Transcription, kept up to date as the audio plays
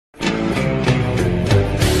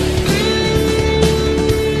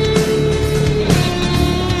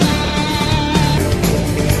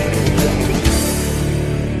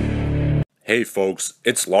Hey folks,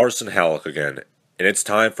 it's Larson Halleck again, and it's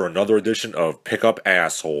time for another edition of Pick Up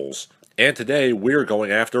Assholes. And today we're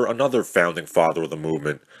going after another founding father of the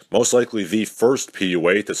movement, most likely the first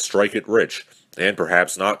PUA to strike it rich, and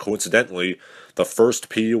perhaps not coincidentally, the first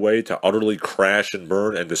PUA to utterly crash and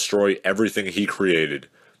burn and destroy everything he created.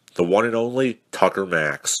 The one and only Tucker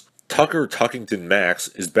Max. Tucker Tuckington Max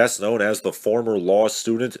is best known as the former law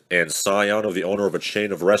student and scion of the owner of a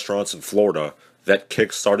chain of restaurants in Florida that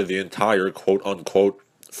kick-started the entire quote-unquote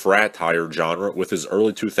frat-tire genre with his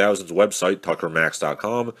early 2000s website,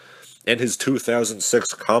 tuckermax.com, and his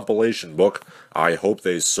 2006 compilation book, I Hope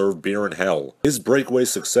They Serve Beer in Hell. His breakaway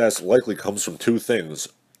success likely comes from two things.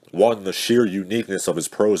 One, the sheer uniqueness of his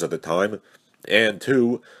prose at the time, and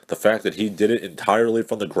two, the fact that he did it entirely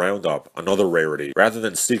from the ground up, another rarity. Rather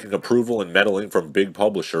than seeking approval and meddling from big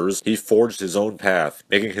publishers, he forged his own path,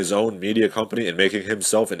 making his own media company and making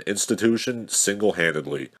himself an institution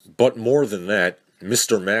single-handedly. But more than that,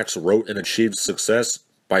 Mr. Max wrote and achieved success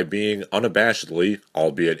by being unabashedly,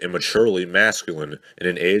 albeit immaturely, masculine in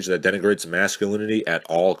an age that denigrates masculinity at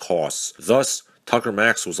all costs. Thus, Tucker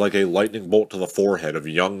Max was like a lightning bolt to the forehead of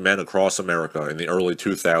young men across America in the early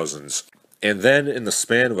 2000s. And then, in the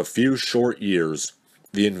span of a few short years,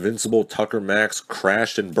 the invincible Tucker Max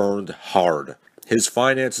crashed and burned hard. His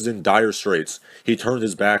finances in dire straits, he turned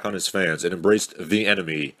his back on his fans and embraced the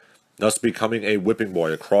enemy, thus becoming a whipping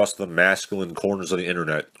boy across the masculine corners of the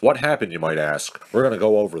internet. What happened, you might ask? We're going to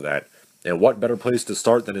go over that. And what better place to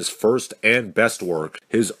start than his first and best work,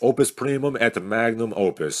 his opus primum et magnum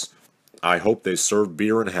opus, I Hope They Serve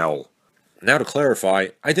Beer in Hell. Now to clarify,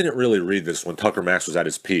 I didn't really read this when Tucker Max was at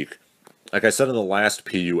his peak. Like I said in the last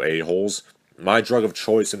PUAssholes, my drug of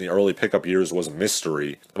choice in the early pickup years was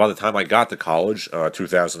mystery. By the time I got to college,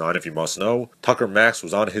 2009 if you must know, Tucker Max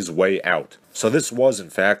was on his way out. So this was, in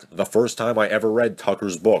fact, the first time I ever read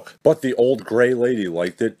Tucker's book. But the old gray lady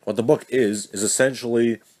liked it. What the book is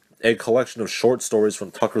essentially a collection of short stories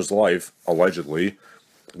from Tucker's life, allegedly,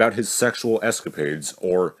 about his sexual escapades,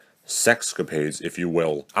 or sexcapades, if you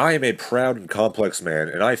will. I am a proud and complex man,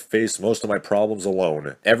 and I face most of my problems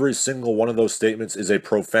alone. Every single one of those statements is a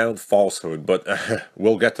profound falsehood, but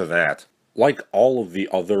we'll get to that. Like all of the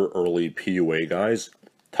other early PUA guys,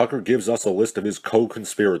 Tucker gives us a list of his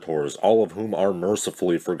co-conspirators, all of whom are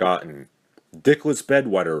mercifully forgotten. Dickless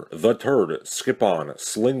Bedwetter, The Turd, Skip-On,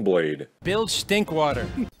 Slingblade, Bill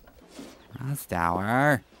Stinkwater,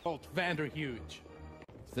 Ostauer, Colt Vanderhuge,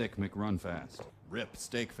 Thick McRunfast. Rip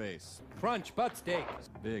Steakface. Crunch Butt Steak,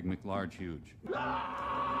 Big McLarge Huge.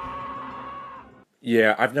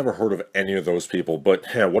 Yeah, I've never heard of any of those people, but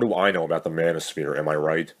what do I know about the manosphere, am I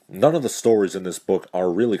right? None of the stories in this book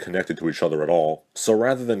are really connected to each other at all, so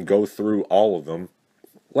rather than go through all of them,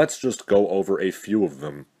 let's just go over a few of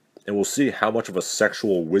them, and we'll see how much of a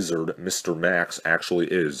sexual wizard Mr. Max actually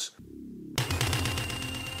is.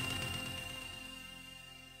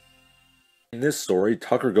 In this story,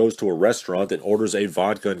 Tucker goes to a restaurant and orders a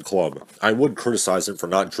vodka and club. I would criticize him for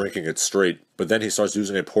not drinking it straight, but then he starts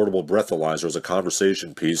using a portable breathalyzer as a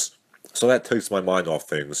conversation piece, so that takes my mind off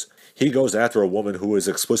things. He goes after a woman who is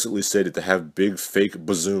explicitly stated to have big fake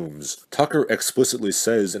bazooms. Tucker explicitly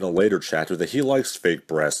says in a later chapter that he likes fake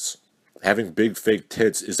breasts. Having big fake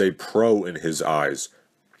tits is a pro in his eyes,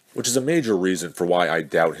 which is a major reason for why I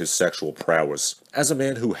doubt his sexual prowess. As a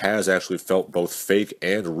man who has actually felt both fake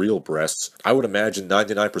and real breasts, I would imagine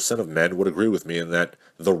 99% of men would agree with me in that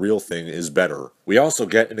the real thing is better. We also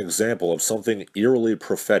get an example of something eerily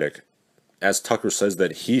prophetic, as Tucker says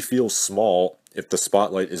that he feels small if the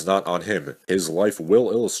spotlight is not on him. His life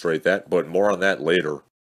will illustrate that, but more on that later.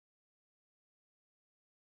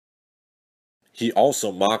 He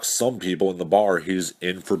also mocks some people in the bar he's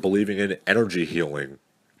in for believing in energy healing.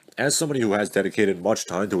 As somebody who has dedicated much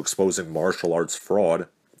time to exposing martial arts fraud,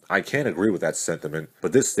 I can't agree with that sentiment,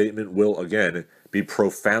 but this statement will, again, be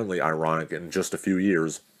profoundly ironic in just a few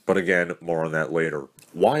years, but again, more on that later.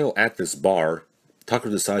 While at this bar, Tucker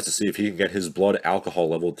decides to see if he can get his blood alcohol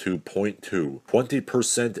level to 0.2,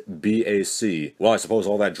 20% BAC. Well, I suppose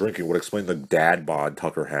all that drinking would explain the dad bod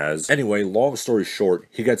Tucker has. Anyway, long story short,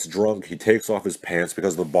 he gets drunk, he takes off his pants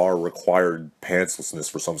because the bar required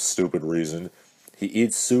pantslessness for some stupid reason. He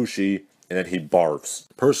eats sushi, and then he barfs.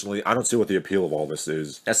 Personally, I don't see what the appeal of all this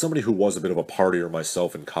is. As somebody who was a bit of a partier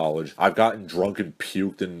myself in college, I've gotten drunk and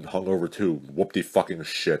puked and hungover too. Whoop-de fucking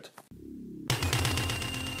shit.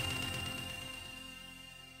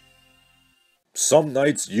 Some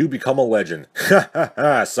nights you become a legend. Ha ha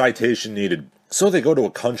ha, citation needed. So they go to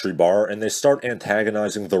a country bar and they start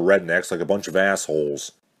antagonizing the rednecks like a bunch of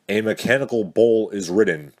assholes. A mechanical bull is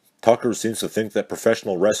ridden. Tucker seems to think that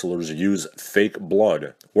professional wrestlers use fake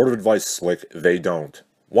blood. Word of advice, Slick, they don't.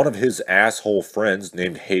 One of his asshole friends,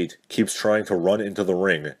 named Hate, keeps trying to run into the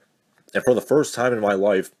ring. And for the first time in my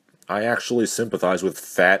life, I actually sympathize with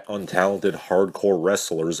fat, untalented, hardcore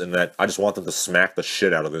wrestlers in that I just want them to smack the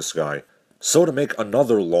shit out of this guy. So to make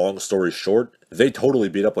another long story short, they totally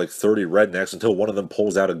beat up like 30 rednecks until one of them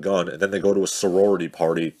pulls out a gun, and then they go to a sorority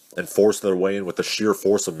party and force their way in with the sheer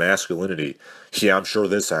force of masculinity. Yeah, I'm sure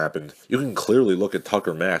this happened. You can clearly look at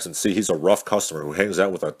Tucker Max and see he's a rough customer who hangs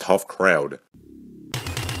out with a tough crowd.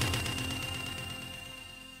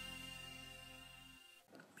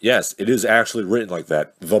 Yes, it is actually written like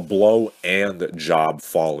that. The blow and job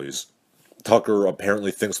follies. Tucker apparently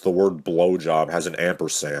thinks the word blowjob has an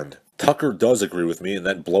ampersand. Tucker does agree with me in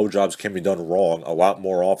that blowjobs can be done wrong a lot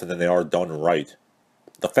more often than they are done right.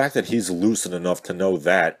 The fact that he's lucid enough to know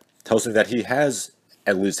that tells me that he has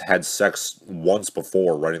at least had sex once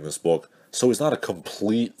before writing this book, so he's not a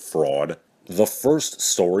complete fraud. The first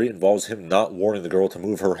story involves him not warning the girl to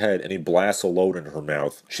move her head, and he blasts a load in her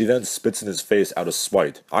mouth. She then spits in his face out of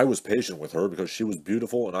spite. I was patient with her because she was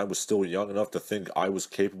beautiful and I was still young enough to think I was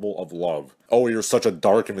capable of love. Oh, you're such a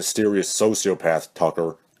dark and mysterious sociopath,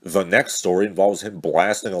 Tucker. The next story involves him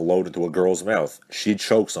blasting a load into a girl's mouth. She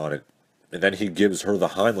chokes on it, and then he gives her the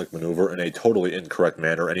Heimlich maneuver in a totally incorrect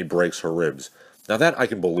manner and he breaks her ribs. Now that I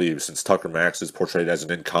can believe, since Tucker Max is portrayed as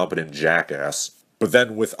an incompetent jackass. But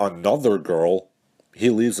then with another girl,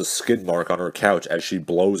 he leaves a skid mark on her couch as she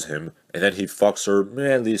blows him, and then he fucks her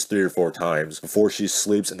at least 3 or 4 times before she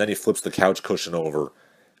sleeps, and then he flips the couch cushion over.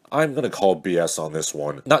 I'm gonna call BS on this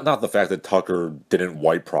one. Not the fact that Tucker didn't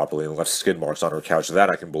wipe properly and left skid marks on her couch,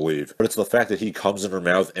 that I can believe. But it's the fact that he comes in her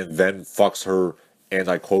mouth and then fucks her, and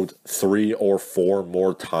I quote, 3 or 4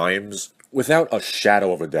 more times. Without a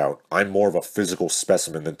shadow of a doubt, I'm more of a physical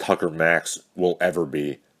specimen than Tucker Max will ever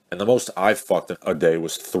be. And the most I've fucked a day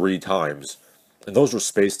was 3 times. And those were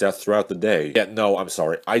spaced out throughout the day. Yeah, no, I'm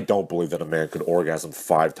sorry. I don't believe that a man could orgasm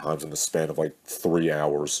 5 times in the span of like 3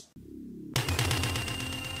 hours.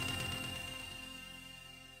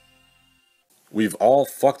 We've all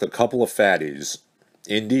fucked a couple of fatties.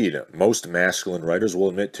 Indeed, most masculine writers will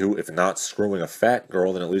admit to, if not screwing a fat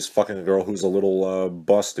girl, then at least fucking a girl who's a little,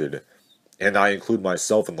 busted. And I include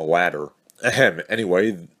myself in the latter. Ahem,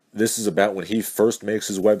 anyway, this is about when he first makes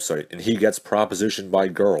his website, and he gets propositioned by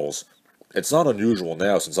girls. It's not unusual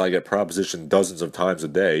now, since I get propositioned dozens of times a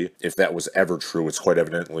day. If that was ever true, it's quite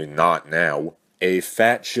evidently not now. A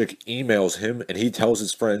fat chick emails him, and he tells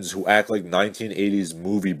his friends who act like 1980s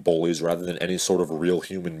movie bullies rather than any sort of real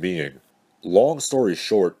human being. Long story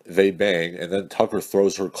short, they bang, and then Tucker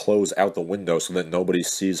throws her clothes out the window so that nobody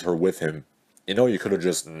sees her with him. You know, you could have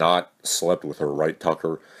just not slept with her, right,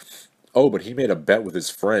 Tucker? Oh, but he made a bet with his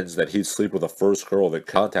friends that he'd sleep with the first girl that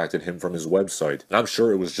contacted him from his website. And I'm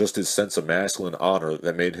sure it was just his sense of masculine honor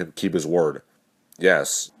that made him keep his word.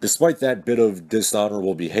 Yes. Despite that bit of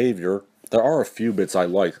dishonorable behavior, there are a few bits I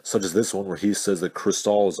like, such as this one where he says that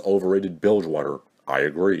Cristal is overrated bilge water. I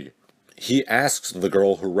agree. He asks the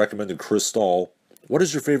girl who recommended Cristal, "What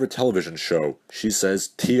is your favorite television show?" She says,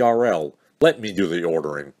 TRL. Let me do the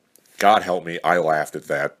ordering. God help me, I laughed at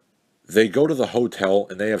that. They go to the hotel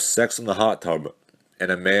and they have sex in the hot tub,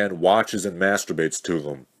 and a man watches and masturbates to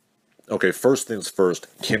them. Okay, first things first,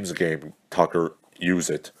 Kim's game, Tucker, use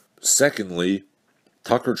it. Secondly,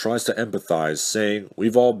 Tucker tries to empathize, saying,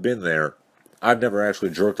 "We've all been there. I've never actually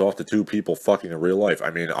jerked off to 2 people fucking in real life.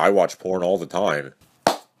 I mean, I watch porn all the time."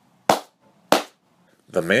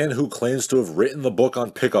 The man who claims to have written the book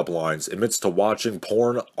on pickup lines admits to watching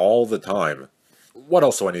porn all the time. What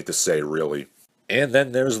else do I need to say, really? And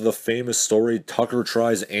then there's the famous story, Tucker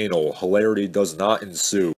tries anal, hilarity does not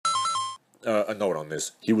ensue. A note on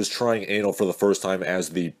this, he was trying anal for the first time as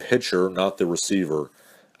the pitcher, not the receiver.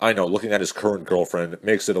 I know, looking at his current girlfriend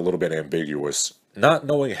makes it a little bit ambiguous. Not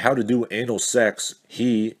knowing how to do anal sex,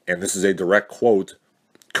 he, and this is a direct quote,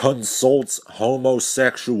 consults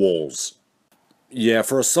homosexuals. Yeah,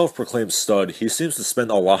 for a self-proclaimed stud, he seems to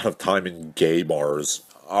spend a lot of time in gay bars.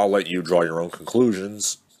 I'll let you draw your own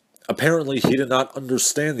conclusions. Apparently, he did not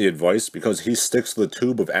understand the advice because he sticks the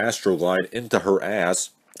tube of Astroglide into her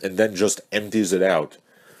ass and then just empties it out.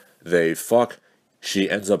 They fuck. She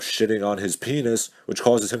ends up shitting on his penis, which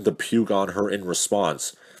causes him to puke on her in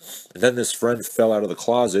response. And then this friend fell out of the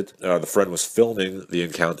closet. The friend was filming the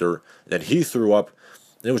encounter, and he threw up,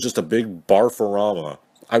 and it was just a big barfarama.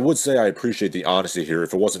 I would say I appreciate the honesty here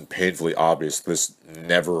if it wasn't painfully obvious this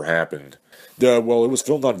never happened. Well, it was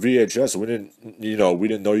filmed on VHS, so we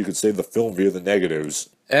didn't know you could save the film via the negatives.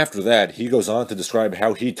 After that, he goes on to describe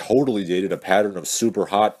how he totally dated a pattern of super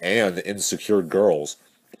hot and insecure girls.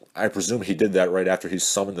 I presume he did that right after he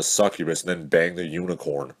summoned the succubus and then banged the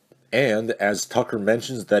unicorn. And, as Tucker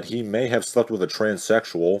mentions that he may have slept with a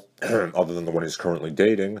transsexual, other than the one he's currently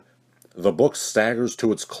dating, the book staggers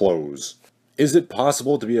to its close. Is it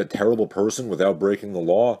possible to be a terrible person without breaking the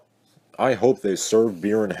law? I hope they serve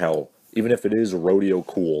beer in hell, even if it is rodeo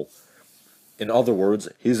cool. In other words,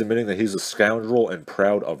 he's admitting that he's a scoundrel and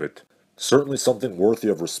proud of it. Certainly something worthy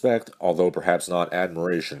of respect, although perhaps not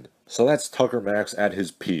admiration. So that's Tucker Max at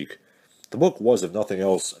his peak. The book was, if nothing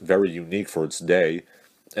else, very unique for its day,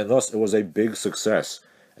 and thus it was a big success,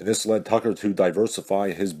 and this led Tucker to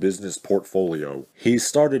diversify his business portfolio. He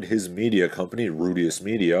started his media company, Rudius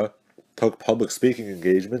Media, took public speaking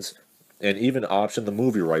engagements, and even optioned the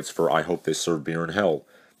movie rights for I Hope They Serve Beer in Hell.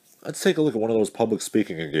 Let's take a look at one of those public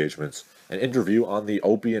speaking engagements, an interview on the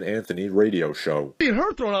Opie and Anthony radio show.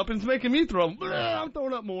 Her throwing up and it's making me throw up. I'm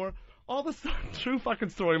throwing up more. All of a sudden, true fucking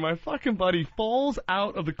story, my fucking buddy falls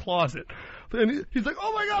out of the closet. And he's like,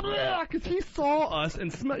 oh my god, because he saw us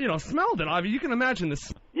and smelled it. I mean, you can imagine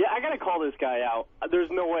this. Yeah, I gotta call this guy out. There's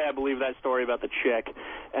no way I believe that story about the chick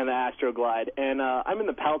and the Astroglide. And I'm in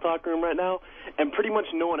the Pal Talk room right now, and pretty much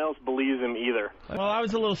no one else believes him either. Well, I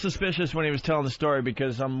was a little suspicious when he was telling the story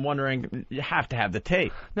because I'm wondering, you have to have the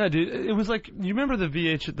tape. No, dude, it was like, you remember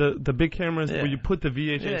the big cameras where you put the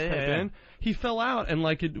VHS tape in? He fell out and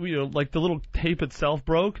like the little tape itself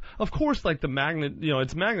broke. Of course, like the magnet,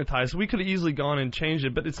 it's magnetized. So we could have easily gone and changed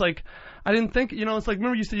it, but it's like, I didn't think, it's like,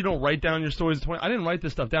 remember you said you don't write down your stories at 20. I didn't write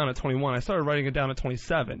this stuff down at 21. I started writing it down at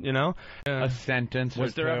 27, A sentence.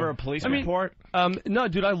 Was there ever a police report? No,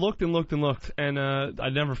 dude, I looked and looked and looked, and I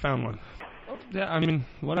never found one. Yeah, I mean,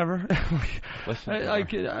 whatever.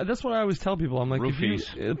 That's what I always tell people. I'm like,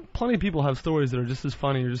 plenty of people have stories that are just as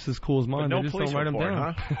funny or just as cool as mine. But they just don't write them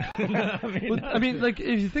down. Huh? I mean, like,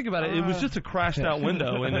 if you think about it, it was just a crashed-out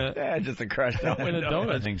window in a just a crashed-out window. In a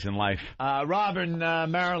donut. Things in life. Robin,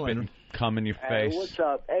 Maryland, come in your face. Hey, what's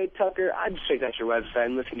up? Hey, Tucker, I just checked out your website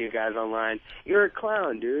and listened to you guys online. You're a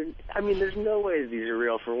clown, dude. I mean, there's no way these are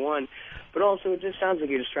real, for one. But also, it just sounds like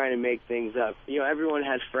you're just trying to make things up. Everyone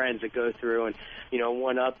has friends that go through and,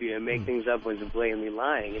 one-up you and make things up when it's blatantly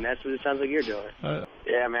lying. And that's what it sounds like you're doing.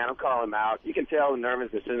 Yeah, man, I'm calling him out. You can tell the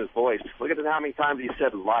nervousness in his voice. Look at how many times he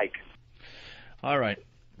said like. All right.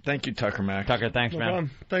 Thank you, Tucker Max. Tucker, thanks, man.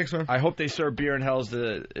 Thanks, man. I Hope They Serve Beer in Hell is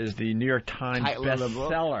the New York Times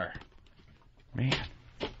bestseller. Man,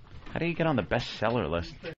 how do you get on the bestseller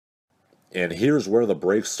list? And here's where the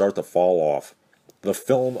brakes start to fall off. The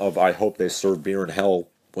film of I Hope They Serve Beer in Hell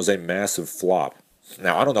was a massive flop.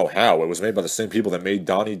 Now, I don't know how. It was made by the same people that made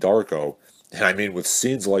Donnie Darko. And I mean, with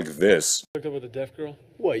scenes like this. Hooked up with a deaf girl?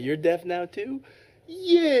 What, you're deaf now too?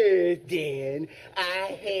 Yeah, Dan.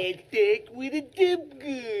 I had sex with a deaf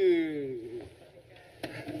girl.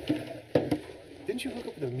 Didn't you hook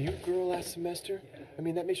up with a mute girl last semester? I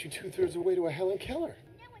mean, that makes you 2/3 of the way to a Helen Keller.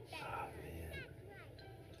 Oh, man.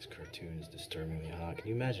 This cartoon is disturbingly hot. Can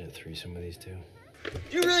you imagine a threesome with these two?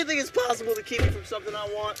 Do you really think it's possible to keep me from something I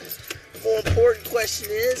want? The more important question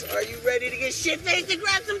is, are you ready to get shit-faced and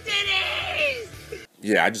grab some titties?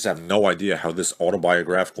 Yeah, I just have no idea how this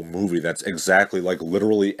autobiographical movie that's exactly like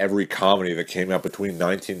literally every comedy that came out between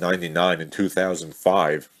 1999 and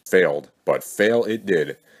 2005 failed. But fail it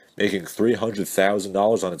did, making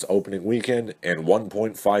 $300,000 on its opening weekend and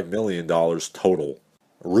 $1.5 million total.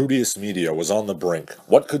 Rudius Media was on the brink.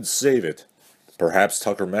 What could save it? Perhaps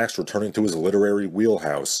Tucker Max returning to his literary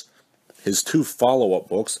wheelhouse. His two follow-up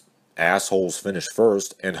books, Assholes Finish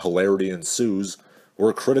First and Hilarity Ensues,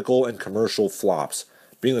 were critical and commercial flops,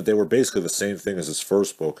 being that they were basically the same thing as his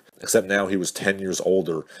first book, except now he was 10 years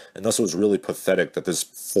older, and thus it was really pathetic that this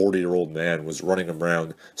 40-year-old man was running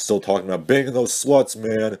around still talking about banging those sluts,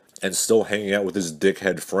 man, and still hanging out with his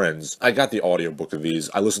dickhead friends. I got the audiobook of these,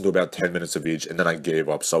 I listened to about 10 minutes of each, and then I gave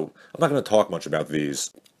up, so I'm not going to talk much about these.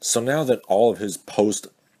 So now that all of his post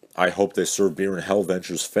I Hope They Serve Beer in Hell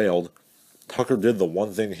ventures failed, Tucker did the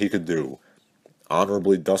one thing he could do.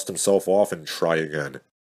 Honorably dust himself off and try again.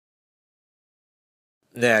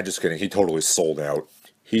 Nah, just kidding, he totally sold out.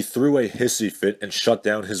 He threw a hissy fit and shut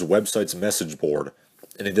down his website's message board,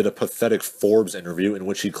 and he did a pathetic Forbes interview in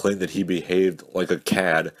which he claimed that he behaved like a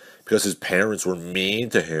cad because his parents were mean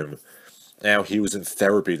to him. Now he was in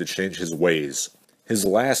therapy to change his ways. His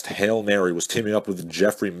last Hail Mary was teaming up with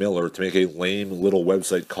Jeffrey Miller to make a lame little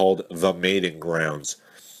website called The Mating Grounds,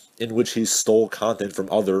 in which he stole content from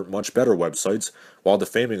other, much better websites while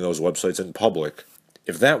defaming those websites in public.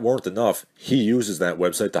 If that weren't enough, he uses that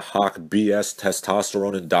website to hawk BS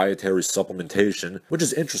testosterone and dietary supplementation, which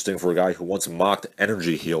is interesting for a guy who once mocked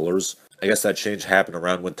energy healers. I guess that change happened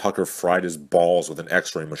around when Tucker fried his balls with an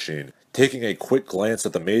x-ray machine. Taking a quick glance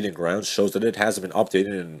at the mating ground shows that it hasn't been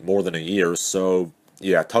updated in more than a year, so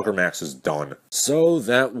yeah, Tucker Max is done. So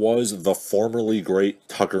that was the formerly great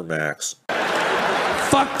Tucker Max.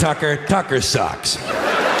 Fuck Tucker, Tucker sucks.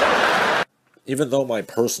 Even though my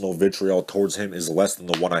personal vitriol towards him is less than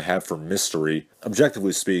the one I have for Mystery,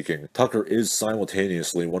 objectively speaking, Tucker is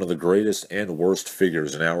simultaneously one of the greatest and worst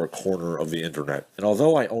figures in our corner of the internet. And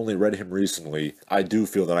although I only read him recently, I do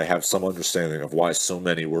feel that I have some understanding of why so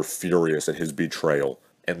many were furious at his betrayal.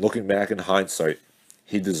 And looking back in hindsight,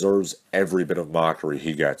 he deserves every bit of mockery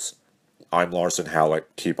he gets. I'm Larson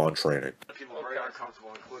Halleck, keep on training. People are very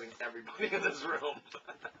uncomfortable, including everybody in this room.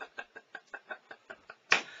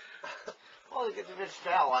 Well, if it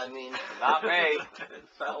fell, I mean. Not me.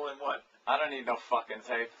 Fell in what? I don't need no fucking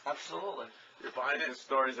tape. Absolutely. You're buying it? The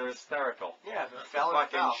stories are hysterical. Yeah, if it fell,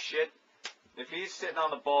 fucking it fell. shit. If he's sitting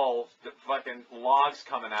on the bowl, the fucking logs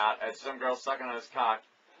coming out as some girl sucking on his cock,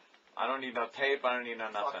 I don't need no tape, I don't need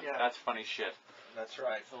no nothing. Yeah. That's funny shit. That's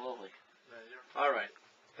right. Absolutely. All right.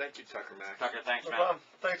 Thank you, Tucker Max. Tucker, thanks, No man. problem.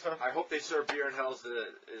 Thanks, man. I hope they serve beer in hell as the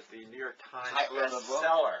New York Times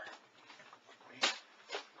bestseller.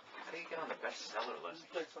 How do you get on the bestseller list?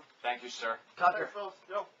 Thank you, sir. Tucker.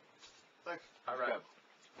 Yo. Thanks. All right.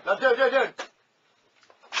 No, dude.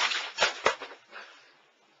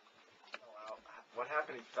 What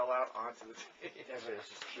happened? He fell out onto the tape.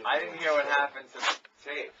 I didn't hear what happened to the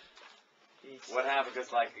tape. What happened?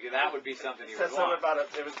 Because, like, that would be something you Said would something want. about it.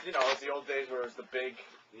 It was, it was the old days where it was the big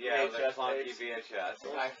Yeah, the VHS clunky tapes. VHS. The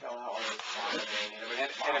guy fell out on his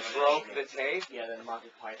And it broke the tape? Yeah, then Monty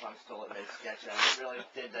Python stole it and they sketched it. It really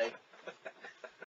did. They